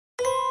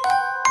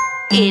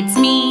It's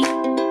me,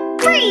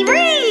 Bri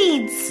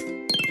Reads!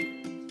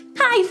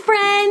 Hi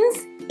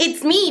friends,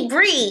 it's me,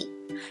 Bri.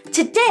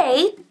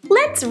 Today,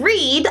 let's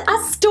read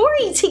a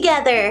story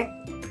together.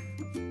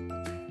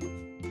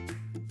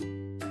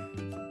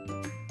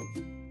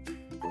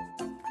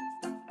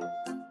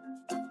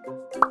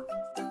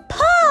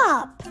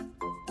 Pop!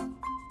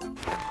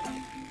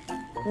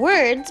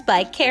 Words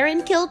by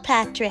Karen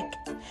Kilpatrick.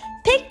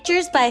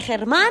 Pictures by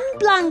Germán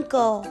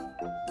Blanco.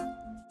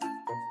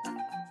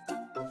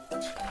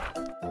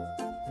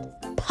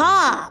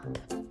 Pop!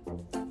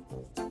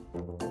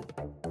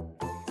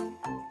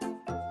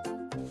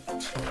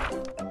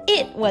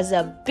 It was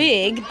a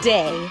big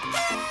day.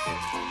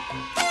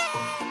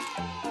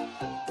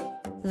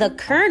 The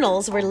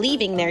Kernels were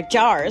leaving their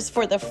jars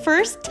for the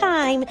first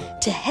time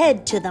to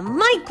head to the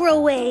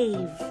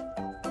microwave.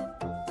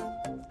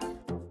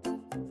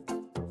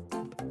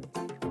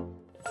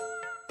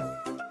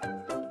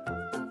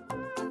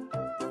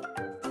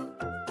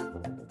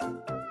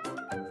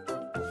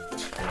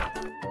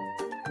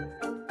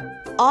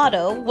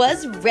 Otto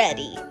was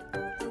ready.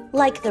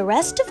 Like the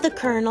rest of the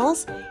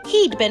Kernels,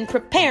 he'd been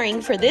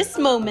preparing for this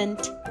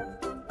moment.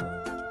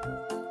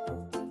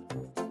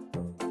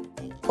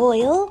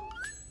 Oil?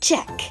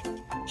 Check.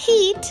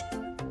 Heat?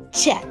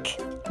 Check.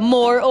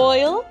 More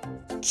oil?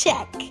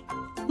 Check.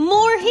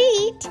 More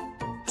heat?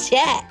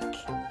 Check.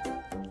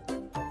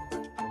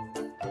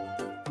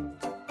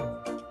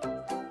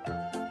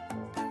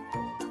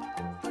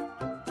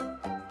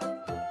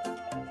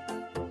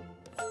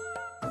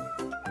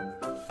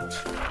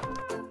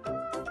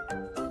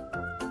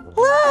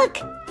 Look!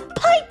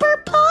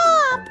 Piper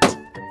popped!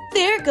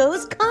 There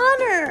goes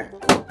Connor!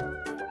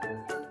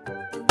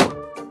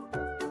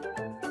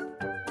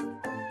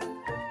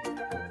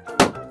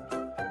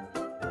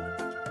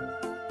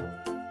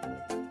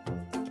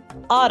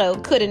 Otto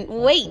couldn't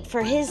wait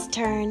for his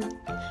turn.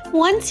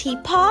 Once he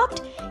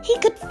popped, he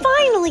could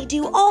finally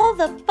do all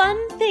the fun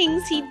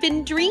things he'd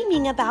been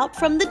dreaming about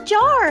from the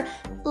jar,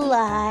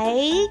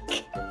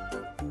 like...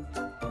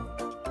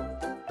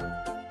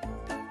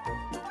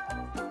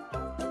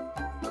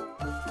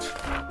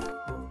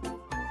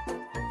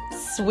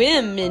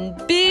 swim in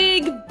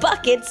big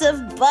buckets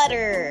of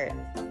butter.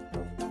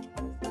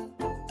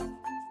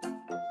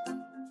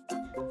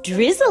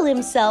 Drizzle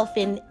himself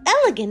in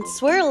elegant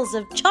swirls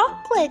of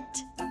chocolate.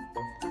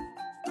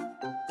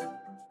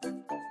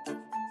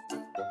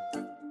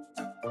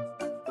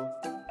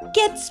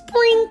 Get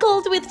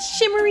sprinkled with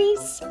shimmery,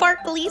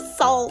 sparkly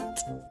salt.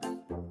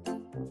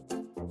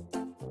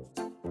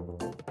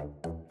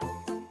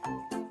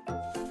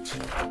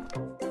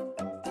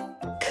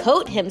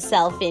 Coat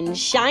himself in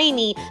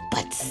shiny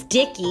but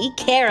sticky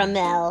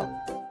caramel.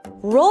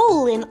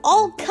 Roll in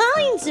all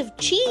kinds of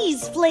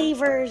cheese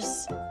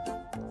flavors.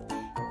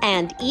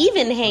 And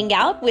even hang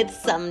out with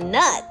some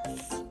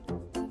nuts.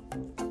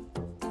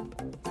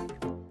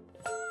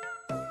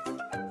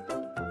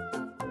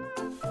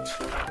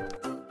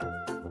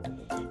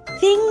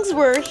 Things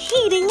were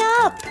heating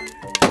up.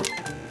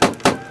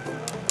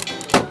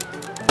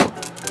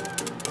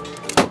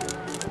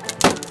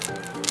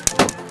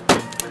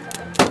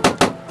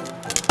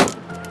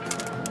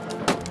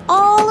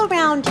 All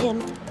around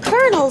him,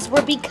 kernels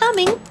were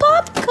becoming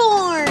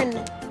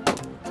popcorn.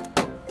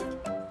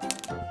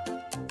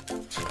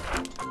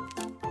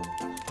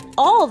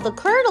 All the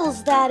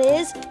kernels, that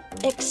is,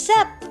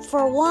 except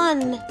for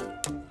one.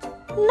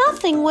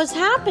 Nothing was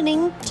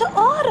happening to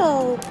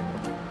Otto.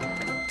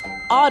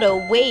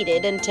 Otto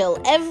waited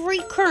until every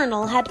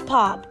kernel had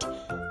popped.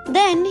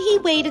 Then he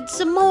waited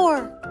some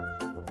more.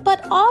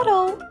 But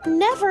Otto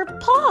never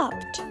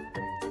popped.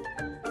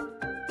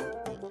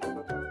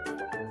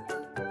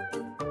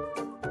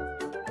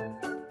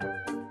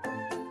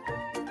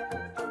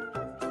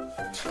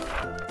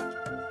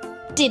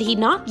 Did he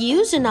not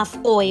use enough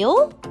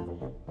oil?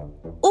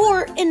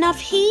 Or enough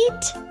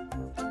heat?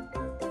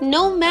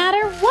 No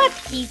matter what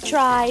he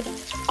tried,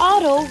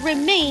 Otto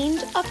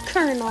remained a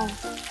kernel.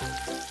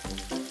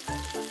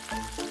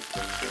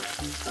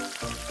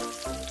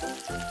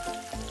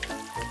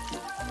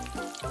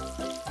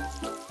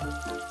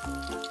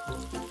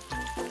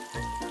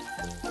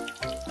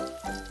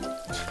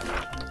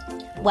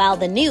 While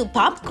the new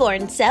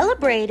popcorn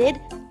celebrated,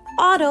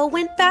 Otto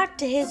went back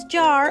to his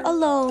jar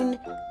alone,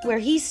 where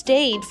he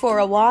stayed for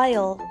a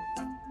while.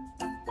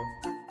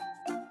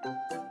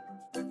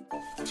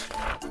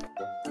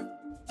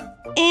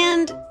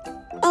 And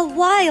a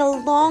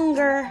while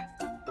longer.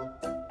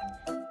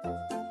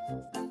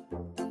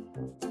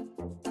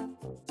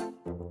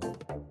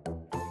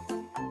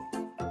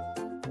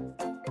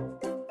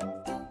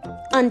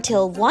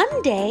 Until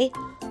one day,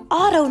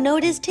 Otto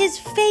noticed his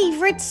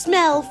favorite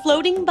smell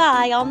floating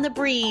by on the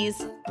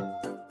breeze.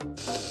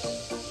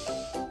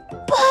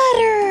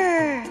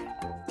 Butter!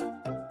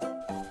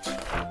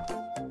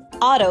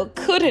 Otto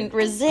couldn't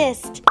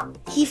resist.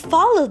 He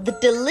followed the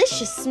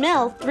delicious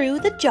smell through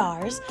the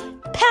jars,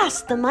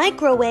 past the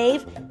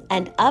microwave,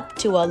 and up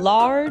to a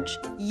large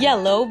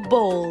yellow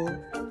bowl.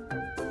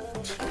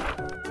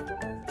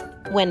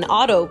 When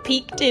Otto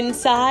peeked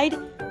inside,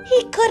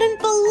 He couldn't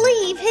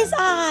believe his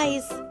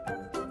eyes.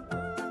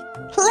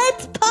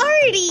 Let's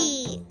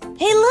party!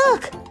 Hey,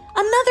 look!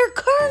 Another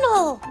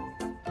kernel!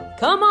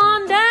 Come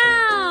on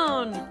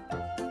down!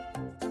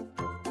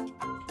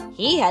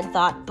 He had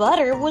thought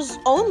butter was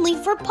only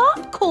for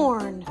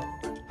popcorn.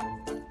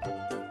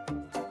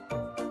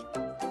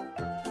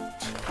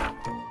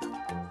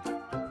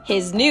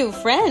 His new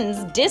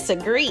friends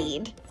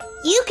disagreed.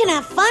 You can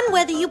have fun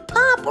whether you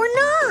pop or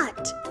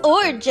not.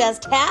 Or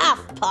just half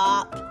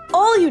pop.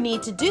 All you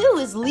need to do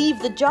is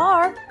leave the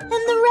jar, and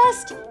the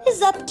rest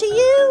is up to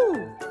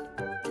you.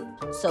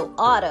 So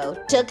Otto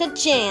took a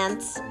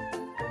chance.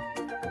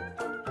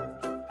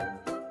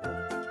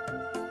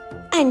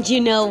 And you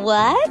know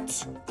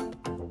what?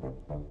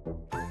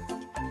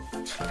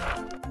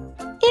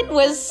 It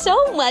was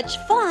so much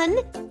fun,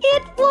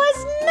 it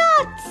was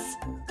nuts!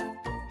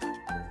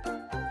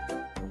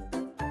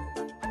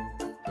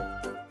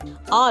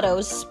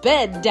 Otto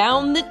sped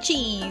down the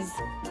cheese,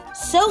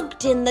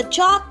 soaked in the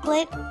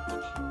chocolate,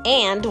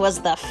 and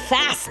was the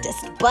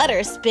fastest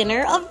butter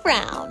spinner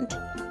around.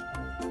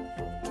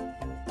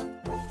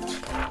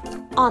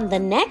 On the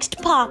next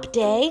pop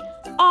day,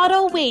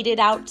 Otto waited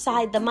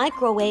outside the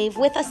microwave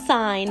with a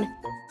sign.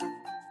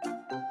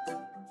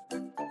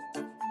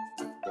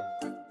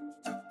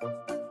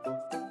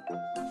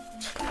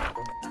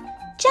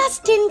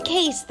 Just in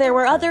case there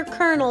were other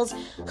kernels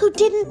who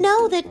didn't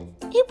know that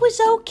it was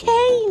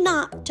okay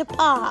not to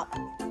pop.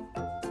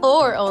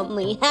 Or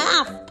only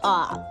half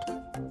pop.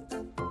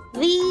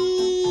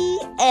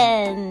 The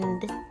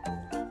end.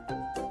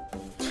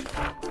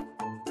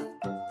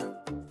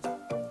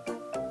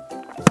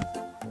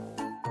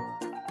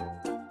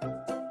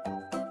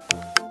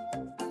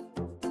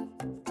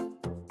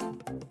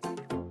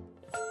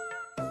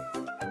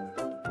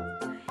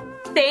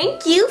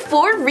 Thank you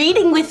for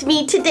reading with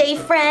me today,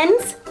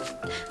 friends.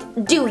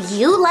 Do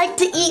you like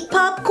to eat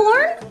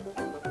popcorn?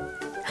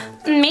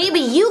 Maybe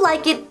you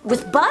like it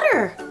with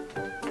butter.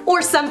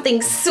 Or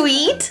something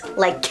sweet,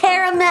 like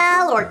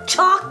caramel or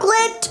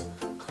chocolate.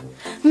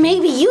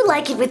 Maybe you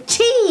like it with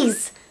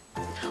cheese.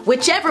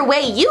 Whichever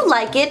way you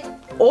like it,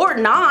 or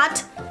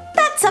not,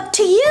 that's up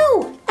to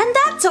you, and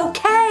that's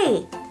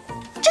okay.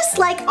 Just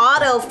like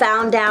Otto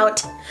found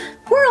out,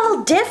 we're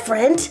all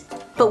different,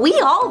 but we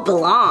all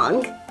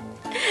belong.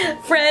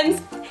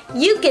 Friends,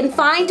 you can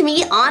find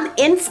me on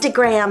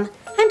Instagram,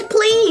 and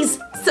please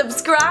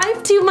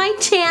subscribe to my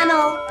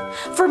channel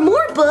for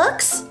more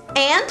books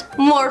and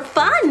more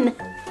fun.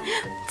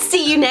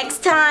 See you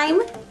next time.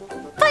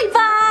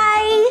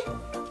 Bye-bye.